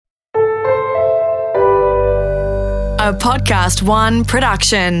A Podcast One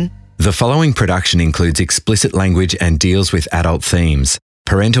production. The following production includes explicit language and deals with adult themes.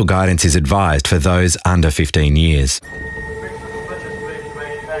 Parental guidance is advised for those under 15 years.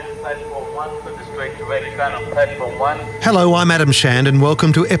 Hello, I'm Adam Shand and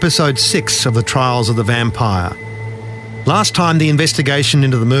welcome to episode 6 of The Trials of the Vampire. Last time the investigation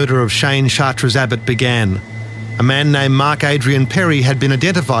into the murder of Shane Chartres Abbott began, a man named Mark Adrian Perry had been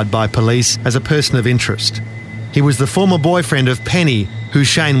identified by police as a person of interest. He was the former boyfriend of Penny, who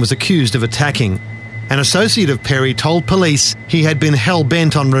Shane was accused of attacking. An associate of Perry told police he had been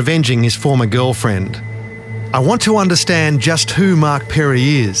hell-bent on revenging his former girlfriend. I want to understand just who Mark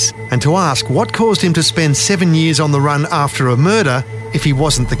Perry is and to ask what caused him to spend 7 years on the run after a murder if he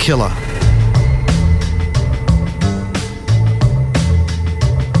wasn't the killer.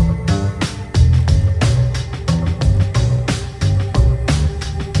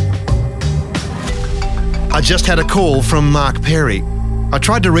 I just had a call from Mark Perry. I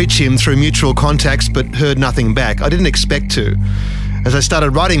tried to reach him through mutual contacts but heard nothing back. I didn't expect to. As I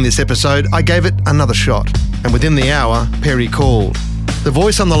started writing this episode, I gave it another shot, and within the hour, Perry called. The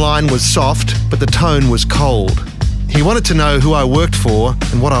voice on the line was soft, but the tone was cold. He wanted to know who I worked for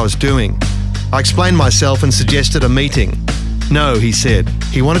and what I was doing. I explained myself and suggested a meeting. No, he said.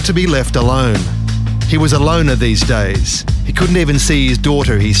 He wanted to be left alone. He was a loner these days. He couldn't even see his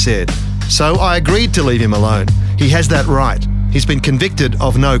daughter, he said. So I agreed to leave him alone. He has that right. He's been convicted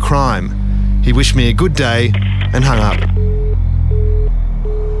of no crime. He wished me a good day and hung up.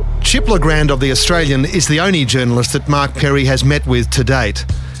 Chip Legrand of The Australian is the only journalist that Mark Perry has met with to date.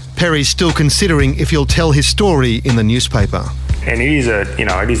 Perry's still considering if he'll tell his story in the newspaper. And it is a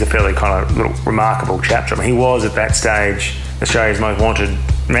fairly kind of little remarkable chapter. I mean, he was at that stage Australia's most wanted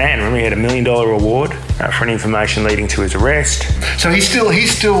man. Remember, he had $1 million reward for an information leading to his arrest. So there's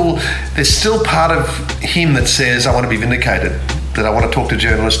still part of him that says, I want to be vindicated, that I want to talk to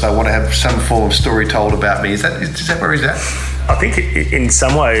journalists, I want to have some form of story told about me. Is that where he's at? I think in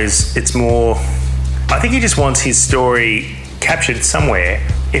some ways it's more, I think he just wants his story captured somewhere,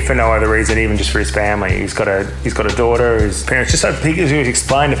 if for no other reason, even just for his family. He's got a daughter, his parents, just so he can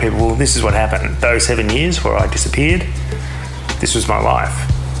explain to people, well, this is what happened. Those 7 years where I disappeared, this was my life.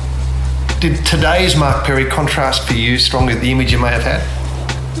 Did today's Mark Perry contrast for you strongly with the image you may have had?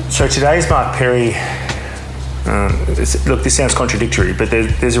 So today's Mark Perry, look, this sounds contradictory, but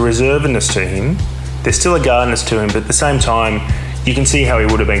there's a reservedness to him. There's still a guardedness to him, but at the same time, you can see how he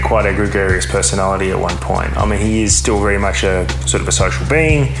would have been quite a gregarious personality at one point. I mean, he is still very much a sort of a social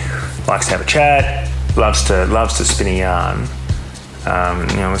being, likes to have a chat, loves to spin a yarn.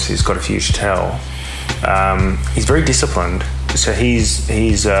 Obviously he's got a few to tell. He's very disciplined, so he's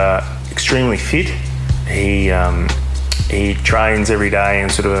extremely fit. He trains every day in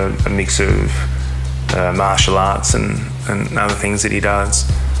sort of a mix of martial arts and other things that he does.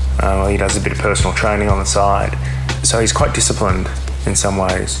 He does a bit of personal training on the side, so he's quite disciplined in some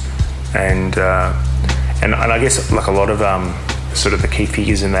ways. And I guess like a lot of sort of the key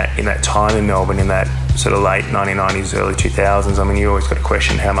figures in that time in Melbourne, in that sort of late 1990s, early 2000s. I mean, you always got to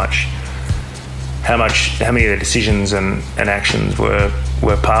question how many of their decisions and actions were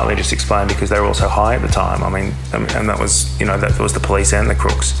partly just explained because they were also high at the time. I mean, and that was the police and the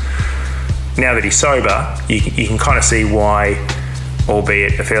crooks. Now that he's sober, you can kind of see why,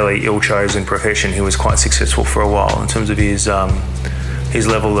 albeit a fairly ill-chosen profession, he was quite successful for a while in terms of his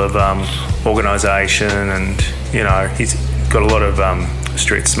level of organisation, and he's got a lot of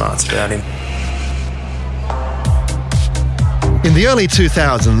street smarts about him. In the early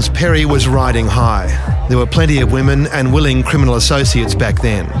 2000s, Perry was riding high. There were plenty of women and willing criminal associates back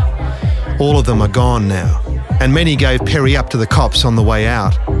then. All of them are gone now, and many gave Perry up to the cops on the way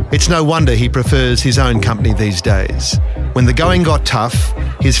out. It's no wonder he prefers his own company these days. When the going got tough,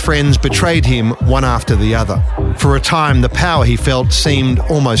 his friends betrayed him one after the other. For a time, the power he felt seemed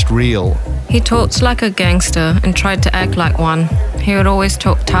almost real. He talked like a gangster and tried to act like one. He would always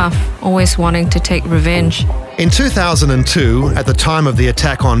talk tough, always wanting to take revenge. In 2002, at the time of the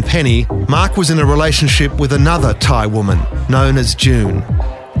attack on Penny, Mark was in a relationship with another Thai woman, known as June.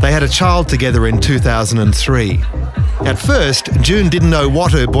 They had a child together in 2003. At first, June didn't know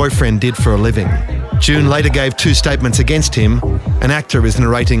what her boyfriend did for a living. June later gave 2 statements against him. An actor is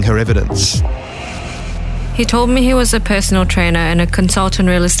narrating her evidence. He told me he was a personal trainer and a consultant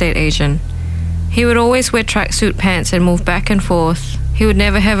real estate agent. He would always wear tracksuit pants and move back and forth. He would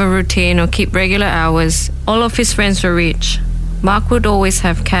never have a routine or keep regular hours. All of his friends were rich. Mark would always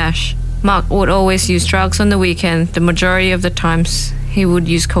have cash. Mark would always use drugs on the weekend. The majority of the times, he would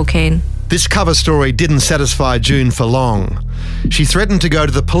use cocaine. This cover story didn't satisfy June for long. She threatened to go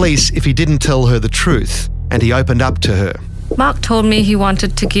to the police if he didn't tell her the truth. and he opened up to her. Mark told me he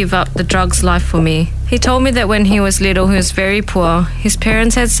wanted to give up the drugs life for me. He told me that when he was little, he was very poor. His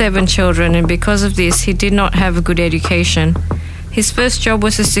parents had 7 children, and because of this, he did not have a good education. His first job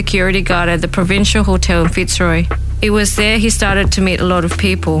was a security guard at the Provincial Hotel in Fitzroy. It was there he started to meet a lot of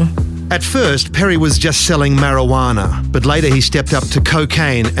people. At first, Perry was just selling marijuana, but later he stepped up to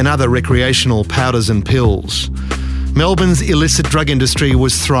cocaine and other recreational powders and pills. Melbourne's illicit drug industry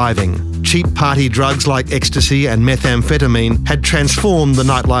was thriving. Cheap party drugs like ecstasy and methamphetamine had transformed the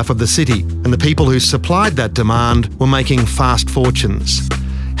nightlife of the city, and the people who supplied that demand were making fast fortunes.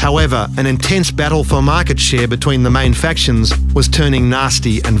 However, an intense battle for market share between the main factions was turning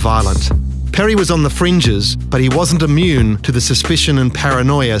nasty and violent. Perry was on the fringes, but he wasn't immune to the suspicion and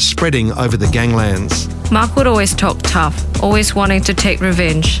paranoia spreading over the ganglands. Mark would always talk tough, always wanting to take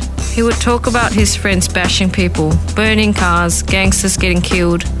revenge. He would talk about his friends bashing people, burning cars, gangsters getting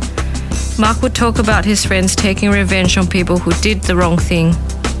killed. Mark would talk about his friends taking revenge on people who did the wrong thing.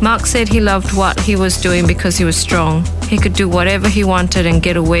 Mark said he loved what he was doing because he was strong. He could do whatever he wanted and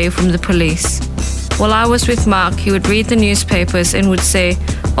get away from the police. While I was with Mark, he would read the newspapers and would say,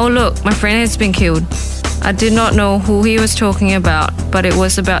 "Oh look, my friend has been killed." I did not know who he was talking about, but it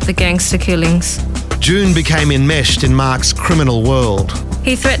was about the gangster killings. June became enmeshed in Mark's criminal world.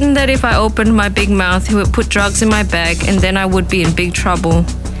 He threatened that if I opened my big mouth, he would put drugs in my bag and then I would be in big trouble.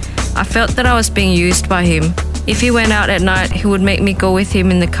 I felt that I was being used by him. If he went out at night, he would make me go with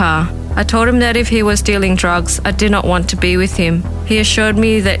him in the car. I told him that if he was dealing drugs, I did not want to be with him. He assured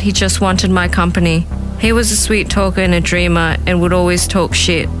me that he just wanted my company. He was a sweet talker and a dreamer and would always talk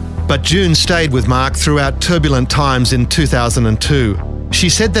shit. But June stayed with Mark throughout turbulent times in 2002. She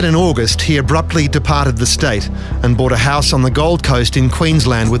said that in August he abruptly departed the state and bought a house on the Gold Coast in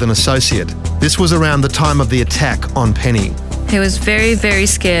Queensland with an associate. This was around the time of the attack on Penny. He was very, very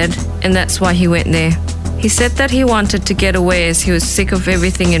scared, and that's why he went there. He said that he wanted to get away as he was sick of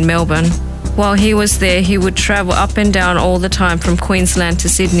everything in Melbourne. While he was there, he would travel up and down all the time from Queensland to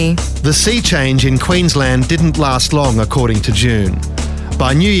Sydney. The sea change in Queensland didn't last long, according to June.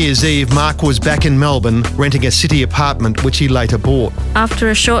 By New Year's Eve, Mark was back in Melbourne, renting a city apartment which he later bought. After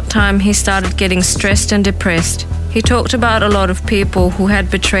a short time, he started getting stressed and depressed. He talked about a lot of people who had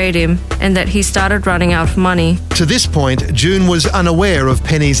betrayed him and that he started running out of money. To this point, June was unaware of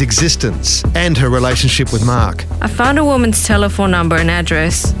Penny's existence and her relationship with Mark. I found a woman's telephone number and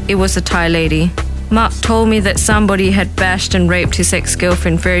address. It was a Thai lady. Mark told me that somebody had bashed and raped his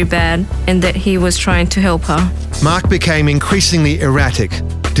ex-girlfriend very bad and that he was trying to help her. Mark became increasingly erratic,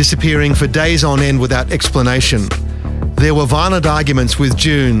 disappearing for days on end without explanation. There were violent arguments with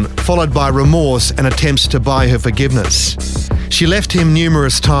June, followed by remorse and attempts to buy her forgiveness. She left him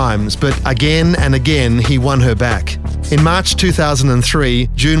numerous times, but again and again he won her back. In March 2003,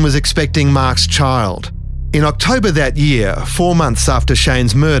 June was expecting Mark's child. In October that year, 4 months after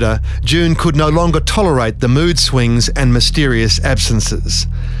Shane's murder, June could no longer tolerate the mood swings and mysterious absences.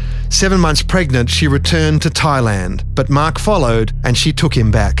 7 months pregnant, she returned to Thailand, but Mark followed and she took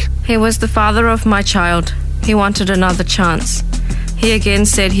him back. He was the father of my child. He wanted another chance. He again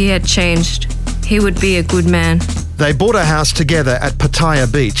said he had changed. He would be a good man. They bought a house together at Pattaya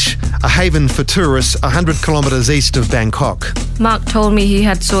Beach, a haven for tourists 100 kilometres east of Bangkok. Mark told me he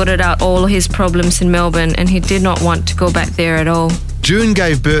had sorted out all his problems in Melbourne and he did not want to go back there at all. June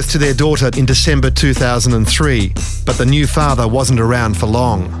gave birth to their daughter in December 2003, but the new father wasn't around for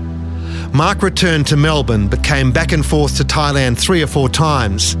long. Mark returned to Melbourne but came back and forth to Thailand 3 or 4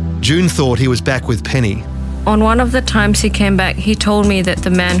 times. June thought he was back with Penny. On one of the times he came back, he told me that the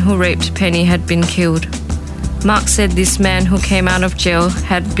man who raped Penny had been killed. Mark said this man who came out of jail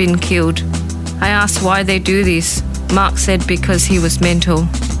had been killed. I asked why they do this. Mark said because he was mental.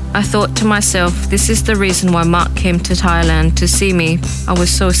 I thought to myself, this is the reason why Mark came to Thailand to see me. I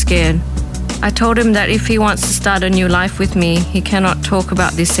was so scared. I told him that if he wants to start a new life with me, he cannot talk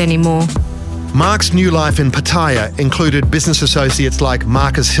about this anymore. Mark's new life in Pattaya included business associates like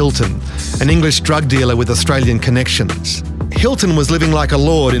Marcus Hilton, an English drug dealer with Australian connections. Hilton was living like a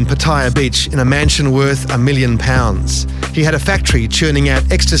lord in Pattaya Beach in a mansion worth £1 million. He had a factory churning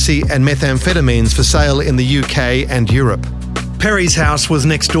out ecstasy and methamphetamines for sale in the UK and Europe. Perry's house was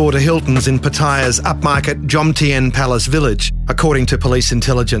next door to Hilton's in Pattaya's upmarket Jomtien Palace Village, according to police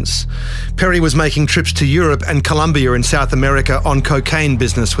intelligence. Perry was making trips to Europe and Colombia in South America on cocaine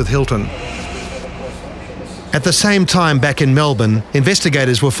business with Hilton. At the same time back in Melbourne,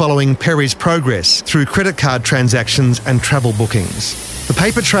 investigators were following Perry's progress through credit card transactions and travel bookings. The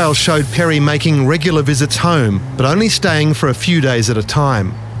paper trail showed Perry making regular visits home, but only staying for a few days at a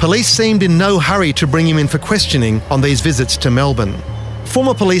time. Police seemed in no hurry to bring him in for questioning on these visits to Melbourne.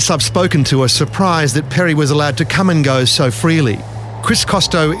 Former police I've spoken to are surprised that Perry was allowed to come and go so freely. Chris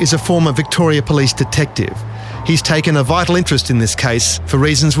Costo is a former Victoria Police detective. He's taken a vital interest in this case for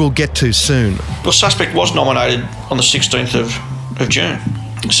reasons we'll get to soon. The suspect was nominated on the 16th of June.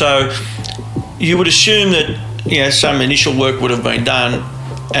 So you would assume that some initial work would have been done,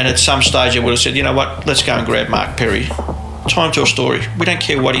 and at some stage it would have said, you know what, let's go and grab Mark Perry. Time to a story. We don't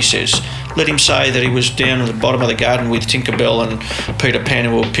care what he says. Let him say that he was down at the bottom of the garden with Tinkerbell and Peter Pan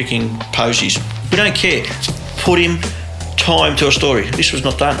who were picking posies. We don't care. Put him. Time to a story. This was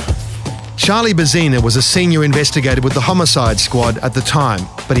not done. Charlie Bazina was a senior investigator with the homicide squad at the time,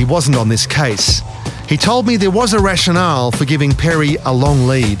 but he wasn't on this case. He told me there was a rationale for giving Perry a long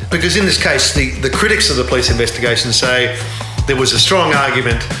lead. Because in this case, the critics of the police investigation say there was a strong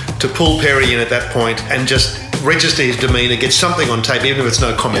argument to pull Perry in at that point and just register his demeanour, get something on tape, even if it's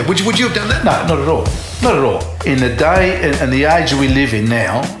no comment. Would you have done that? No, not at all. Not at all. In the day and the age we live in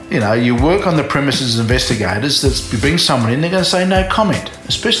now, you work on the premises as investigators, you bring someone in, they're going to say no comment,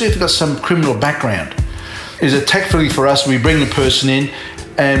 especially if they've got some criminal background. Is it tactfully for us, we bring the person in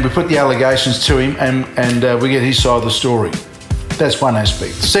and we put the allegations to him and we get his side of the story. That's one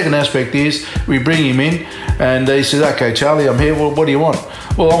aspect. The second aspect is we bring him in and he says, okay, Charlie, I'm here. Well, what do you want?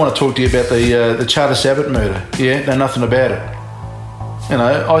 Well, I want to talk to you about the Charter Sabat murder. Yeah, know nothing about it.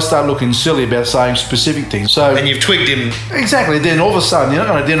 I start looking silly about saying specific things. And you've twigged him. Exactly. Then all of a sudden, you're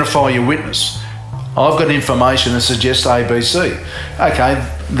not going to identify your witness. I've got information that suggests ABC. Okay,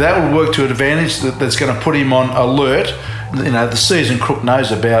 that will work to an advantage that's going to put him on alert. The seasoned crook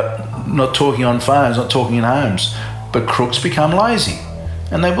knows about not talking on phones, not talking in homes. But crooks become lazy,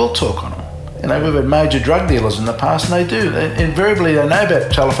 and they will talk on them. We've had major drug dealers in the past, and they do. Invariably, they know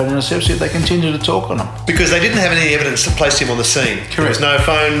about telephone intercepts, yet they continue to talk on them. Because they didn't have any evidence that placed him on the scene. Correct. There was no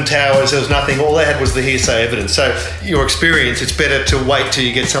phone towers, there was nothing. All they had was the hearsay evidence. So, your experience, it's better to wait till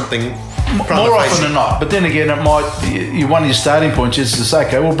you get something more often than not. But then again, one of your starting points is to say,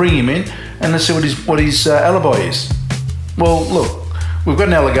 okay, we'll bring him in, and let's see what his alibi is. Well, look, we've got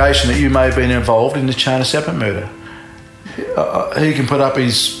an allegation that you may have been involved in the Charter Sabat murder. He can put up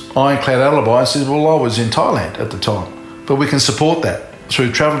his ironclad alibi and say, well, I was in Thailand at the time. But we can support that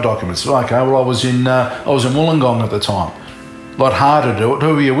through travel documents. Okay, well, I was in Wollongong at the time. A lot harder to do it.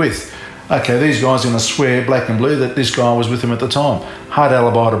 Who were you with? Okay, these guys are going to swear black and blue that this guy was with him at the time. Hard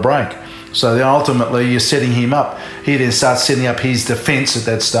alibi to break. So then ultimately you're setting him up. He then starts setting up his defence at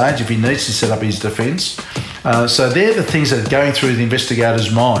that stage if he needs to set up his defence. So they're the things that are going through the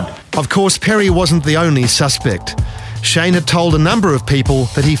investigator's mind. Of course, Perry wasn't the only suspect. Shane had told a number of people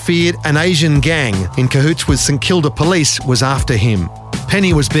that he feared an Asian gang in cahoots with St Kilda Police was after him.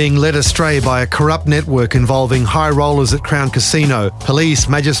 Penny was being led astray by a corrupt network involving high rollers at Crown Casino, police,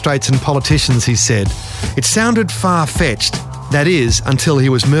 magistrates and politicians, he said. It sounded far-fetched, that is, until he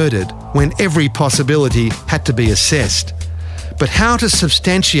was murdered, when every possibility had to be assessed. But how to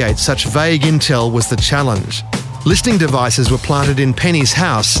substantiate such vague intel was the challenge. Listening devices were planted in Penny's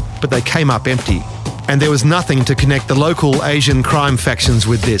house, but they came up empty. And there was nothing to connect the local Asian crime factions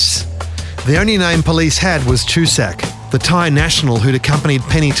with this. The only name police had was Chusak, the Thai national who'd accompanied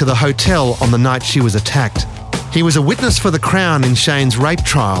Penny to the hotel on the night she was attacked. He was a witness for the Crown in Shane's rape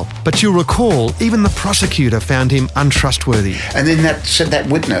trial, but you'll recall even the prosecutor found him untrustworthy. And then that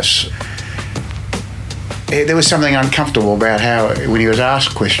witness, there was something uncomfortable about how, when he was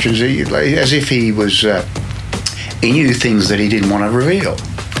asked questions, as if he knew things that he didn't want to reveal.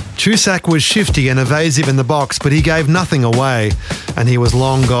 Chusak was shifty and evasive in the box, but he gave nothing away, and he was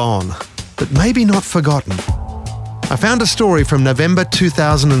long gone. But maybe not forgotten. I found a story from November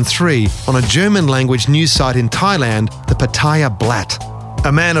 2003 on a German-language news site in Thailand, the Pattaya Blatt.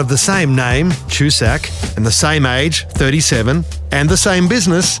 A man of the same name, Chusak, and the same age, 37, and the same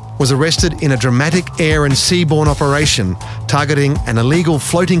business, was arrested in a dramatic air and seaborne operation targeting an illegal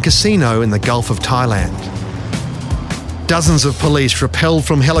floating casino in the Gulf of Thailand. Dozens of police rappelled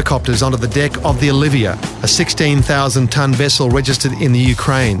from helicopters onto the deck of the Olivia, a 16,000-tonne vessel registered in the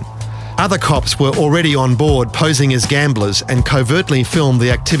Ukraine. Other cops were already on board posing as gamblers and covertly filmed the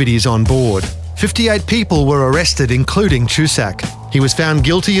activities on board. 58 people were arrested, including Chusak. He was found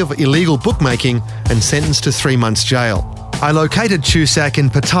guilty of illegal bookmaking and sentenced to 3 months jail. I located Chusak in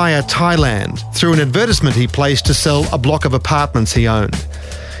Pattaya, Thailand, through an advertisement he placed to sell a block of apartments he owned.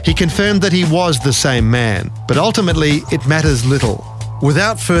 He confirmed that he was the same man, but ultimately it matters little.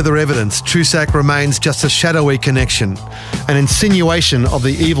 Without further evidence, Chusak remains just a shadowy connection, an insinuation of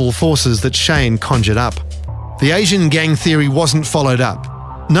the evil forces that Shane conjured up. The Asian gang theory wasn't followed up.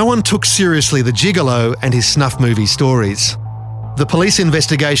 No one took seriously the gigolo and his snuff movie stories. The police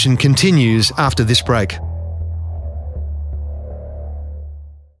investigation continues after this break.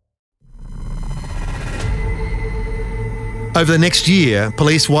 Over the next year,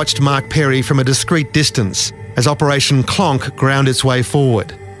 police watched Mark Perry from a discreet distance as Operation Clonk ground its way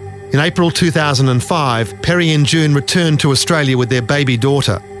forward. In April 2005, Perry and June returned to Australia with their baby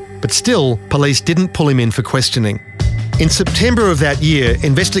daughter, but still, police didn't pull him in for questioning. In September of that year,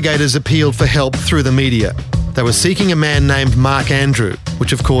 investigators appealed for help through the media. They were seeking a man named Mark Andrew,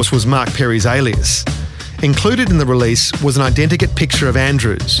 which of course was Mark Perry's alias. Included in the release was an identikit picture of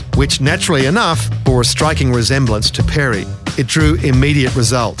Andrews, which naturally enough bore a striking resemblance to Perry. It drew immediate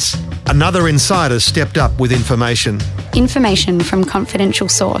results. Another insider stepped up with information. Information from confidential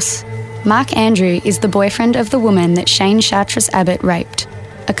source. Mark Andrew is the boyfriend of the woman that Shane Chartres Abbott raped.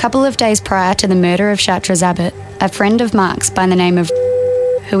 A couple of days prior to the murder of Chartres Abbott, a friend of Mark's by the name of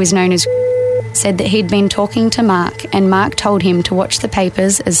who is known as said that he'd been talking to Mark and Mark told him to watch the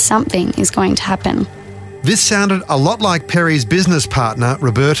papers as something is going to happen. This sounded a lot like Perry's business partner,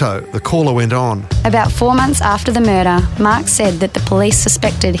 Roberto, the caller went on. About 4 months after the murder, Mark said that the police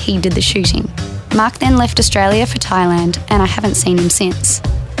suspected he did the shooting. Mark then left Australia for Thailand, and I haven't seen him since.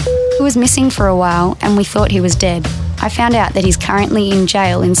 He was missing for a while, and we thought he was dead. I found out that he's currently in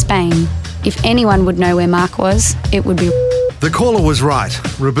jail in Spain. If anyone would know where Mark was, it would be... The caller was right.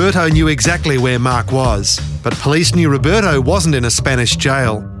 Roberto knew exactly where Mark was, but police knew Roberto wasn't in a Spanish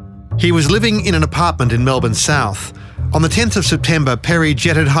jail. He was living in an apartment in Melbourne South. On the 10th of September, Perry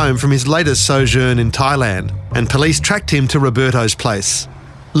jetted home from his latest sojourn in Thailand, and police tracked him to Roberto's place.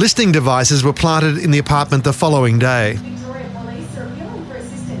 Listening devices were planted in the apartment the following day. Victoria Police are appealing for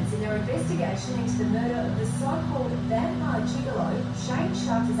assistance in their investigation into the murder of the so-called vampire gigolo, Shane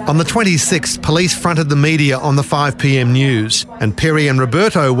Chartres Abbott. On the 26th, police fronted the media on the 5 p.m. news, and Perry and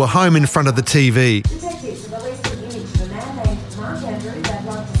Roberto were home in front of the TV. Detectives have released an image of a man named Mark Andrew they'd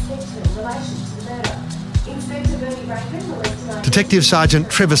like to speak to in relation to the murder. Inspector Bernie Rankin released an... Detective Sergeant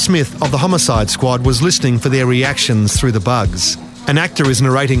Trevor Smith of the Homicide Squad was listening for their reactions through the bugs. An actor is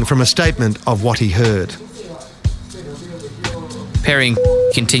narrating from a statement of what he heard. Perry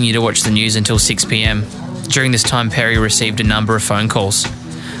continued to watch the news until 6 p.m. During this time, Perry received a number of phone calls.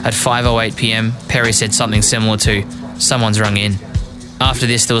 At 5:08 p.m, Perry said something similar to, "Someone's rung in." After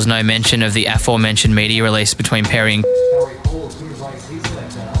this, there was no mention of the aforementioned media release between Perry and...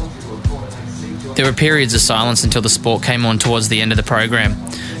 There were periods of silence until the sport came on towards the end of the program.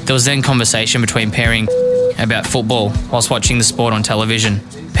 There was then conversation between Perry and about football whilst watching the sport on television.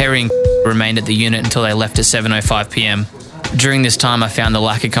 Perry and remained at the unit until they left at 7:05 p.m. During this time, I found the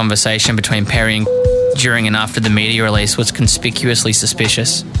lack of conversation between Perry and during and after the media release was conspicuously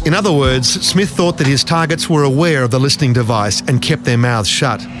suspicious. In other words, Smith thought that his targets were aware of the listening device and kept their mouths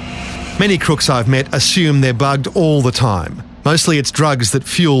shut. Many crooks I've met assume they're bugged all the time. Mostly it's drugs that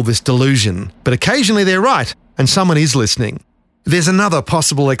fuel this delusion, but occasionally they're right and someone is listening. There's another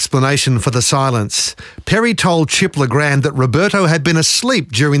possible explanation for the silence. Perry told Chip Legrand that Roberto had been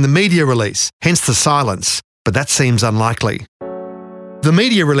asleep during the media release, hence the silence, but that seems unlikely. The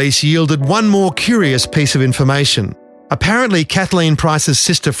media release yielded one more curious piece of information. Apparently, Kathleen Price's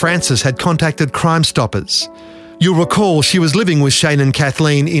sister Frances had contacted Crime Stoppers. You'll recall she was living with Shane and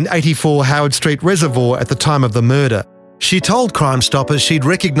Kathleen in 84 Howard Street Reservoir at the time of the murder. She told Crime Stoppers she'd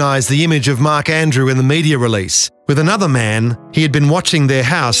recognised the image of Mark Andrew in the media release. With another man, he had been watching their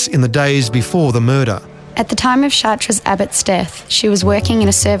house in the days before the murder. At the time of Chartres Abbott's death, she was working in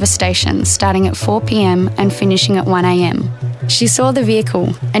a service station starting at 4 p.m. and finishing at 1 a.m. She saw the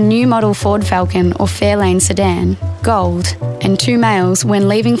vehicle, a new model Ford Falcon or Fairlane sedan, gold, and two males when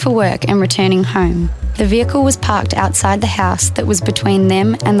leaving for work and returning home. The vehicle was parked outside the house that was between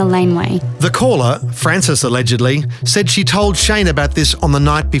them and the laneway. The caller, Frances allegedly, said she told Shane about this on the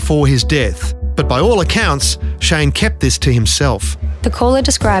night before his death. But by all accounts, Shane kept this to himself. The caller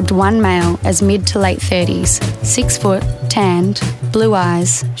described one male as mid to late 30s, 6 foot, tanned, blue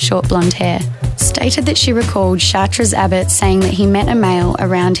eyes, short blonde hair. Stated that she recalled Chartres Abbott saying that he met a male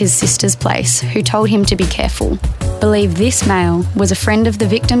around his sister's place who told him to be careful. Believed this male was a friend of the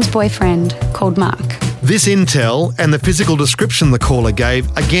victim's boyfriend called Mark. This intel and the physical description the caller gave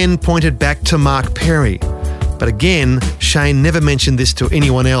again pointed back to Mark Perry. But again, Shane never mentioned this to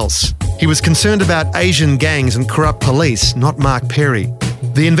anyone else. He was concerned about Asian gangs and corrupt police, not Mark Perry.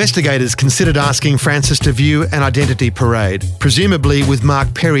 The investigators considered asking Frances to view an identity parade, presumably with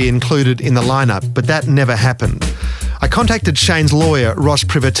Mark Perry included in the lineup, but that never happened. I contacted Shane's lawyer, Ross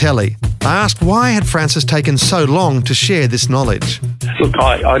Privatelli. I asked why had Frances taken so long to share this knowledge. Look,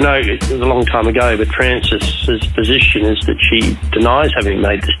 I know it was a long time ago, but Frances's position is that she denies having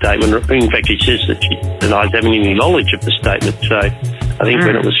made the statement. In fact, she says that she denies having any knowledge of the statement. So I think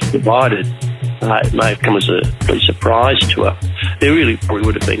when it was provided, it may have come as a complete surprise to her. there really probably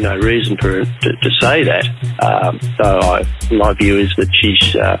would have been no reason for her to say that. My view is that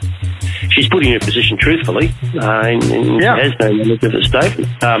she's putting her position truthfully, and has no knowledge of the statement.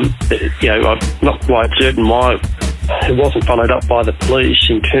 I'm not quite certain why it wasn't followed up by the police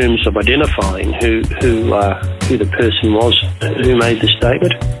in terms of identifying who the person was who made the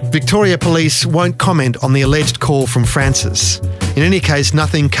statement. Victoria Police won't comment on the alleged call from Francis. In any case,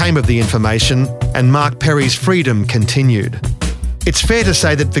 nothing came of the information, and Mark Perry's freedom continued. It's fair to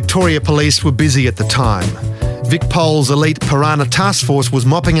say that Victoria Police were busy at the time. Vic Pole's elite Piranha Task Force was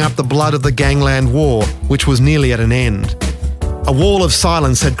mopping up the blood of the gangland war, which was nearly at an end. A wall of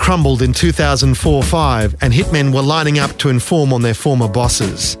silence had crumbled in 2004-05, and hitmen were lining up to inform on their former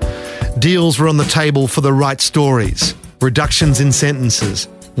bosses. Deals were on the table for the right stories: reductions in sentences,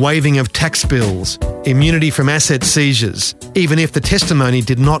 waiving of tax bills, immunity from asset seizures, even if the testimony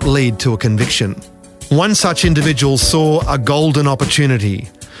did not lead to a conviction. One such individual saw a golden opportunity.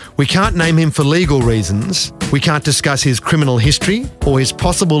 We can't name him for legal reasons. We can't discuss his criminal history or his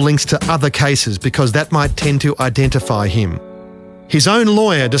possible links to other cases because that might tend to identify him. His own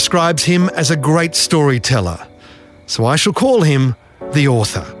lawyer describes him as a great storyteller, so I shall call him the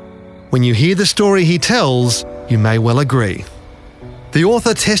author. When you hear the story he tells, you may well agree. The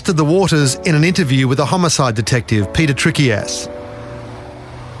author tested the waters in an interview with a homicide detective, Peter Trickias.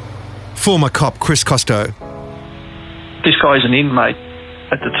 Former cop Chris Costo. This guy's an inmate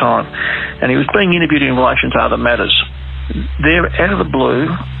at the time, and he was being interviewed in relation to other matters. There, out of the blue,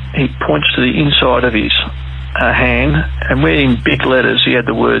 he points to the inside of his hand, and where in big letters he had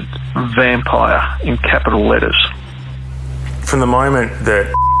the word vampire in capital letters. From the moment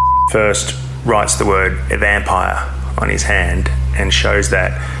that first writes the word vampire on his hand and shows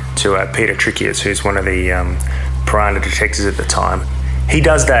that to Peter Trickias, who's one of the Piranha detectives at the time, he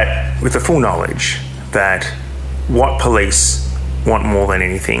does that with the full knowledge that what police want more than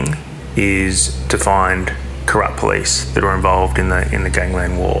anything is to find corrupt police that are involved in the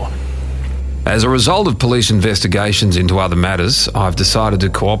gangland war. As a result of police investigations into other matters, I've decided to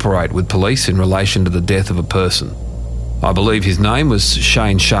cooperate with police in relation to the death of a person. I believe his name was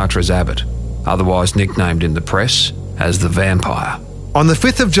Shane Chartres Abbott, otherwise nicknamed in the press as the Vampire. On the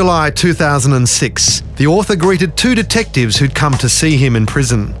 5th of July 2006, the author greeted two detectives who'd come to see him in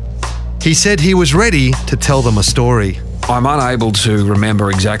prison. He said he was ready to tell them a story. I'm unable to remember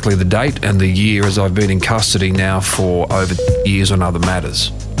exactly the date and the year, as I've been in custody now for over years on other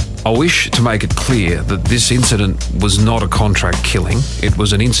matters. I wish to make it clear that this incident was not a contract killing. It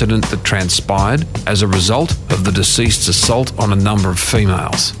was an incident that transpired as a result of the deceased's assault on a number of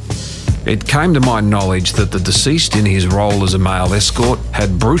females. It came to my knowledge that the deceased, in his role as a male escort,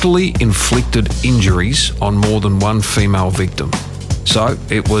 had brutally inflicted injuries on more than one female victim. So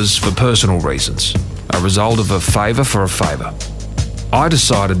it was for personal reasons, a result of a favour for a favour. I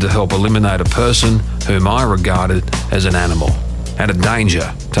decided to help eliminate a person whom I regarded as an animal and a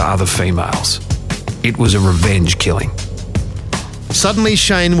danger to other females. It was a revenge killing. Suddenly,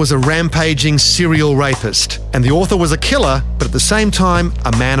 Shane was a rampaging serial rapist, and the author was a killer, but at the same time,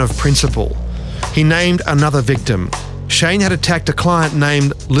 a man of principle. He named another victim. Shane had attacked a client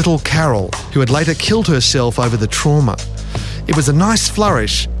named Little Carol, who had later killed herself over the trauma. It was a nice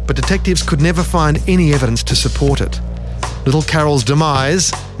flourish, but detectives could never find any evidence to support it. Little Carol's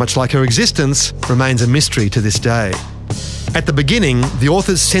demise, much like her existence, remains a mystery to this day. At the beginning, the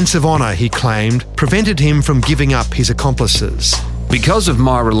author's sense of honour, he claimed, prevented him from giving up his accomplices. Because of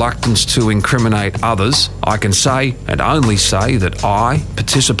my reluctance to incriminate others, I can say and only say that I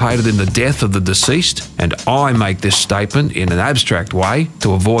participated in the death of the deceased, and I make this statement in an abstract way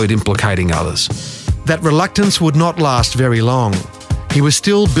to avoid implicating others. That reluctance would not last very long. He was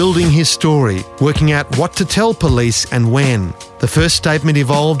still building his story, working out what to tell police and when. The first statement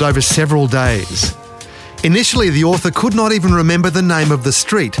evolved over several days. Initially, the author could not even remember the name of the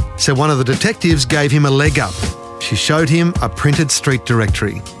street, so one of the detectives gave him a leg up. She showed him a printed street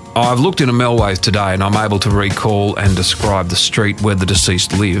directory. I've looked in a Melways today and I'm able to recall and describe the street where the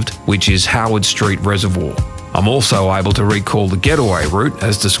deceased lived, which is Howard Street Reservoir. I'm also able to recall the getaway route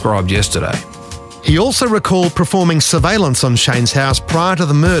as described yesterday. He also recalled performing surveillance on Shane's house prior to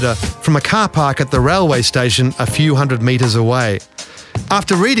the murder from a car park at the railway station a few hundred metres away.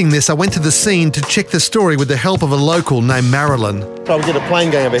 After reading this, I went to the scene to check the story with the help of a local named Marilyn. Oh, we get a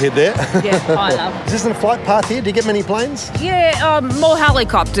plane going overhead there. Yeah, I love. Is this a flight path here? Do you get many planes? Yeah, more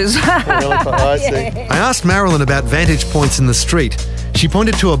helicopters. I see. I asked Marilyn about vantage points in the street. She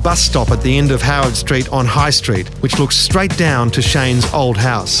pointed to a bus stop at the end of Howard Street on High Street, which looks straight down to Shane's old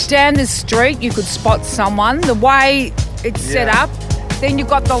house. Down the street, you could spot someone. The way it's set up, Then you've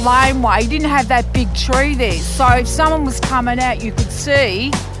got the laneway. You didn't have that big tree there. So if someone was coming out, you could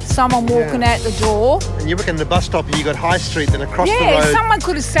see someone walking out the door. And you reckon the bus stop, you got High Street, then across the road. Yeah, someone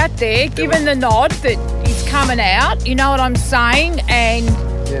could have sat there, given the nod that he's coming out, you know what I'm saying, and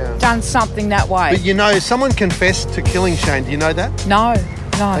done something that way. But you know, someone confessed to killing Shane. Do you know that? No.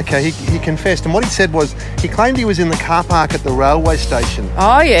 Okay, he confessed. And what he said was, he claimed he was in the car park at the railway station.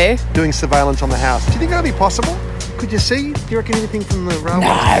 Oh, yeah. Doing surveillance on the house. Do you think that'll be possible? Could you see? Do you reckon anything from the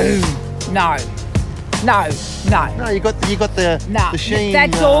railway station? No. No, you got the Sheen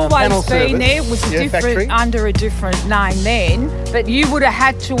that's panel always been service. there. It was Factory. under a different name then, but you would have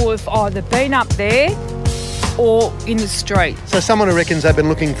had to have either been up there or in the street. So someone who reckons they've been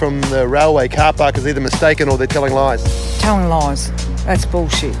looking from the railway car park is either mistaken or they're telling lies. Telling lies. That's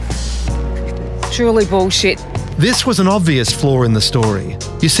bullshit. Truly bullshit. This was an obvious flaw in the story.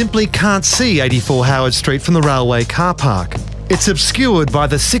 You simply can't see 84 Howard Street from the railway car park. It's obscured by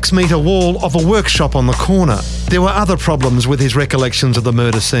the 6-metre wall of a workshop on the corner. There were other problems with his recollections of the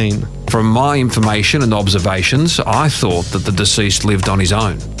murder scene. From my information and observations, I thought that the deceased lived on his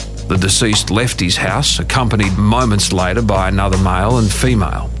own. The deceased left his house, accompanied moments later by another male and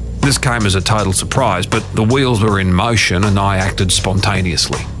female. This came as a total surprise, but the wheels were in motion and I acted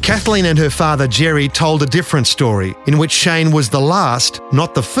spontaneously. Kathleen and her father Jerry told a different story, in which Shane was the last,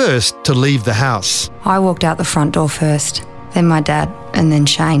 not the first, to leave the house. I walked out the front door first, then my dad, and then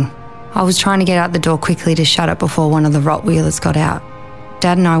Shane. I was trying to get out the door quickly to shut it before one of the Rottweilers got out.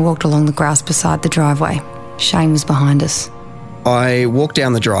 Dad and I walked along the grass beside the driveway. Shane was behind us. I walked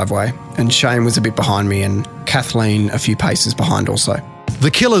down the driveway and Shane was a bit behind me and Kathleen a few paces behind also.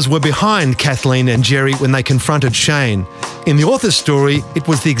 The killers were behind Kathleen and Jerry when they confronted Shane. In the author's story, it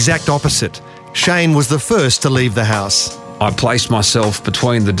was the exact opposite. Shane was the first to leave the house. I placed myself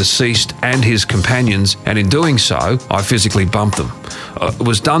between the deceased and his companions, and in doing so, I physically bumped them. It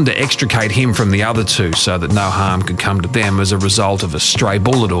was done to extricate him from the other two so that no harm could come to them as a result of a stray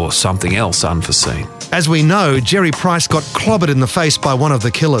bullet or something else unforeseen. As we know, Jerry Price got clobbered in the face by one of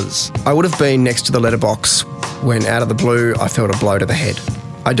the killers. I would have been next to the letterbox when, out of the blue, I felt a blow to the head.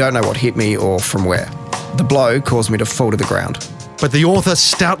 I don't know what hit me or from where. The blow caused me to fall to the ground. But the author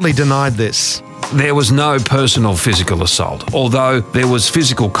stoutly denied this. There was no personal physical assault, although there was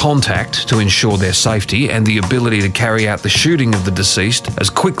physical contact to ensure their safety and the ability to carry out the shooting of the deceased as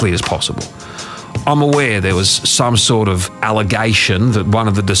quickly as possible. I'm aware there was some sort of allegation that one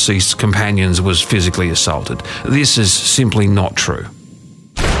of the deceased's companions was physically assaulted. This is simply not true.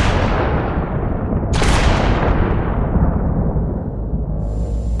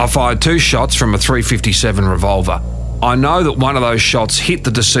 I fired 2 shots from a .357 revolver. I know that one of those shots hit the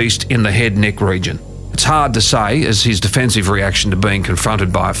deceased in the head-neck region. It's hard to say, as his defensive reaction to being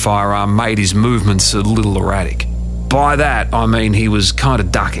confronted by a firearm made his movements a little erratic. By that, I mean he was kind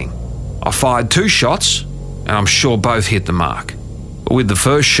of ducking. I fired 2 shots, and I'm sure both hit the mark. With the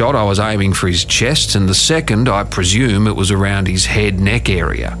first shot, I was aiming for his chest, and the second, I presume it was around his head-neck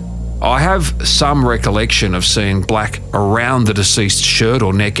area. I have some recollection of seeing black around the deceased's shirt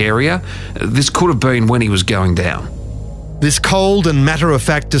or neck area. This could have been when he was going down. This cold and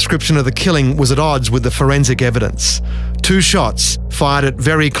matter-of-fact description of the killing was at odds with the forensic evidence. 2 shots, fired at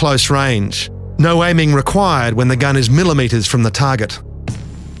very close range. No aiming required when the gun is millimetres from the target.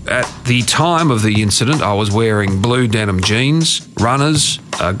 At the time of the incident, I was wearing blue denim jeans, runners,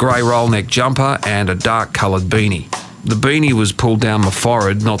 a grey roll-neck jumper and a dark-coloured beanie. The beanie was pulled down my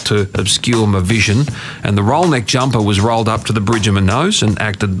forehead not to obscure my vision, and the roll-neck jumper was rolled up to the bridge of my nose and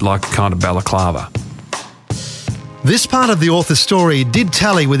acted like a kind of balaclava. This part of the author's story did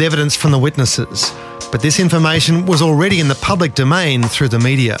tally with evidence from the witnesses, but this information was already in the public domain through the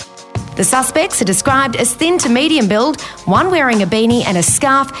media. The suspects are described as thin to medium build, one wearing a beanie and a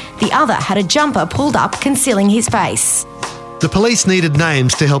scarf, the other had a jumper pulled up concealing his face. The police needed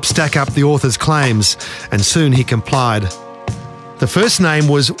names to help stack up the author's claims, and soon he complied. The first name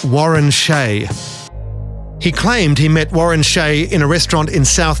was Warren Shea. He claimed he met Warren Shea in a restaurant in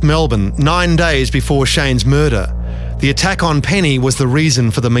South Melbourne 9 days before Shane's murder. The attack on Penny was the reason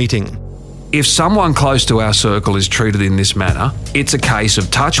for the meeting. If someone close to our circle is treated in this manner, it's a case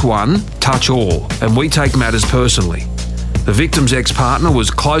of touch one, touch all, and we take matters personally. The victim's ex-partner was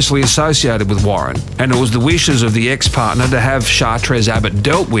closely associated with Warren, and it was the wishes of the ex-partner to have Chartres Abbott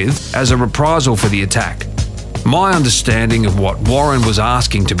dealt with as a reprisal for the attack. My understanding of what Warren was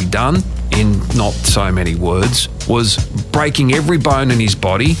asking to be done, in not so many words, was breaking every bone in his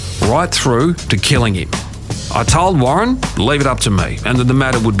body right through to killing him. I told Warren, leave it up to me, and that the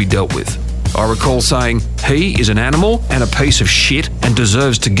matter would be dealt with. I recall saying, he is an animal and a piece of shit and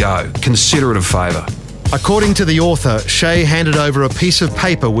deserves to go. Consider it a favour. According to the author, Shay handed over a piece of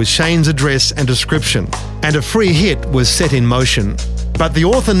paper with Shane's address and description, and a free hit was set in motion. But the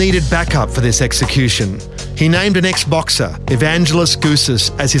author needed backup for this execution. He named an ex-boxer, Evangelos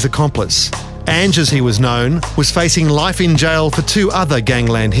Goussis, as his accomplice. Ange, as he was known, was facing life in jail for 2 other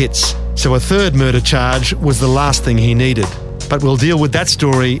gangland hits, so a third murder charge was the last thing he needed. But we'll deal with that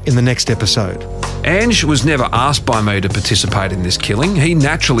story in the next episode. Ange was never asked by me to participate in this killing. He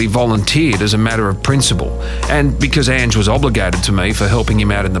naturally volunteered as a matter of principle, and because Ange was obligated to me for helping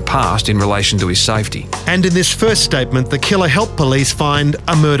him out in the past in relation to his safety. And in this first statement, the killer helped police find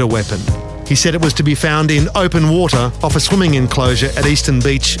a murder weapon. He said it was to be found in open water off a swimming enclosure at Eastern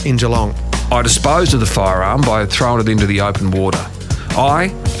Beach in Geelong. I disposed of the firearm by throwing it into the open water.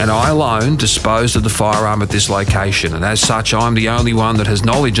 I, and I alone, disposed of the firearm at this location, and as such I'm the only one that has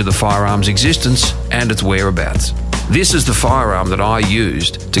knowledge of the firearm's existence and its whereabouts. This is the firearm that I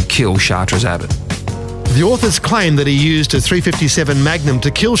used to kill Chartres Abbott. The author's claim that he used a .357 Magnum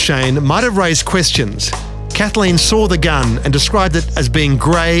to kill Shane might have raised questions. Kathleen saw the gun and described it as being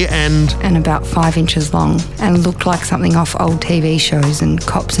grey and about 5 inches long, and looked like something off old TV shows and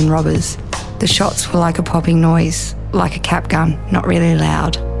Cops and Robbers. The shots were like a popping noise, like a cap gun, not really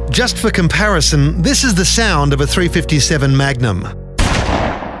loud. Just for comparison, this is the sound of a .357 Magnum.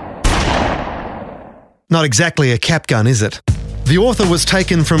 Not exactly a cap gun, is it? The author was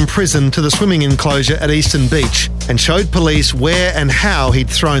taken from prison to the swimming enclosure at Eastern Beach and showed police where and how he'd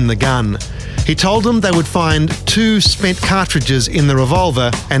thrown the gun. He told them they would find 2 spent cartridges in the revolver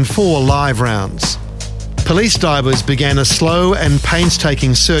and 4 live rounds. Police divers began a slow and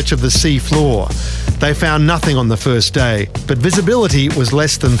painstaking search of the sea floor. They found nothing on the first day, but visibility was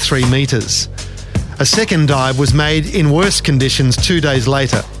less than 3 metres. A second dive was made in worse conditions 2 days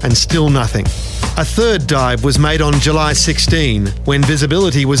later, and still nothing. A third dive was made on July 16, when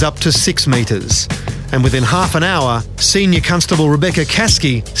visibility was up to 6 metres. And within half an hour, Senior Constable Rebecca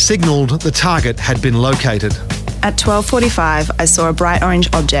Caskey signalled the target had been located. At 12:45, I saw a bright orange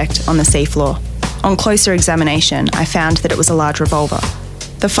object on the seafloor. On closer examination, I found that it was a large revolver.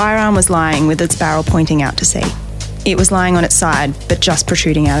 The firearm was lying with its barrel pointing out to sea. It was lying on its side, but just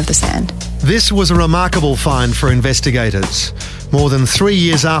protruding out of the sand. This was a remarkable find for investigators. More than 3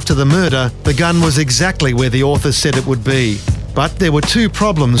 years after the murder, the gun was exactly where the author said it would be. But there were 2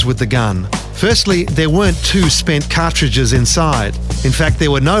 problems with the gun. Firstly, there weren't 2 spent cartridges inside. In fact,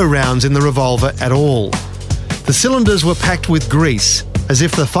 there were no rounds in the revolver at all. The cylinders were packed with grease, as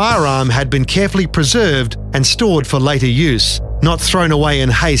if the firearm had been carefully preserved and stored for later use, not thrown away in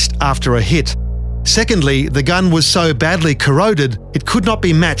haste after a hit. Secondly, the gun was so badly corroded it could not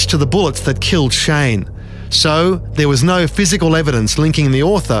be matched to the bullets that killed Shane. So, there was no physical evidence linking the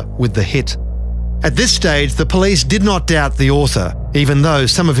author with the hit. At this stage, the police did not doubt the author, even though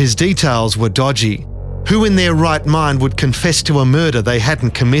some of his details were dodgy. Who in their right mind would confess to a murder they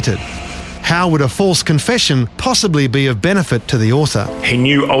hadn't committed? How would a false confession possibly be of benefit to the author? He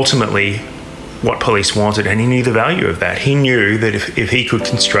knew ultimately what police wanted, and he knew the value of that. He knew that if he could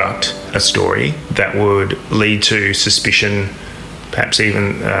construct a story that would lead to suspicion, perhaps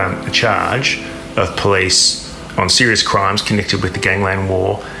even a charge of police on serious crimes connected with the gangland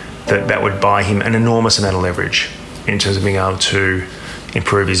war, that would buy him an enormous amount of leverage in terms of being able to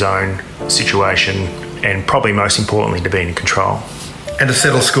improve his own situation and probably most importantly to be in control. And to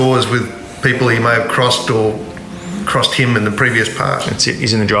settle scores with people he may have crossed or crossed him in the previous past. That's it.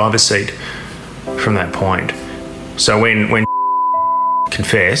 He's in the driver's seat from that point. So when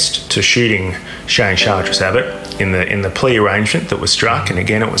confessed to shooting Shane Chartres Abbott in the plea arrangement that was struck, and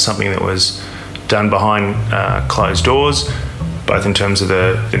again it was something that was done behind closed doors, both in terms of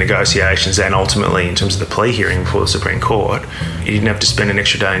the negotiations and ultimately in terms of the plea hearing before the Supreme Court, he didn't have to spend an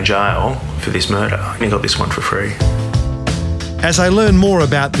extra day in jail for this murder. And he got this one for free. As I learn more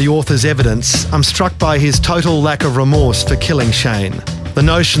about the author's evidence, I'm struck by his total lack of remorse for killing Shane. The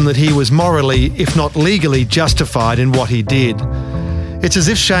notion that he was morally, if not legally, justified in what he did. It's as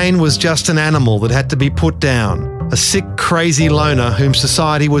if Shane was just an animal that had to be put down, a sick, crazy loner whom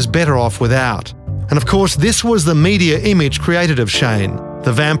society was better off without. And of course, this was the media image created of Shane,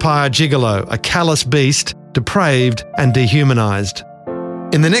 the vampire gigolo, a callous beast, depraved and dehumanised.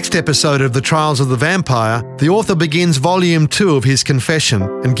 In the next episode of The Trials of the Vampire, the author begins Volume 2 of his confession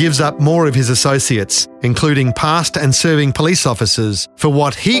and gives up more of his associates, including past and serving police officers, for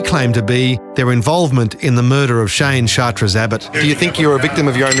what he claimed to be their involvement in the murder of Shane Chartres Abbott. Do you think you're a victim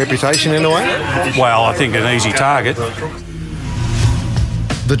of your own reputation in a way? Well, I think an easy target.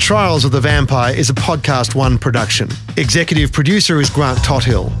 The Trials of the Vampire is a Podcast One production. Executive producer is Grant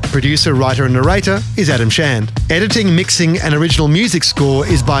Tothill. Producer, writer and narrator is Adam Shand. Editing, mixing and original music score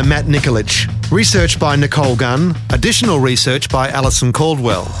is by Matt Nikolic. Research by Nicole Gunn. Additional research by Alison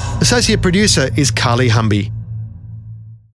Caldwell. Associate producer is Carly Humby.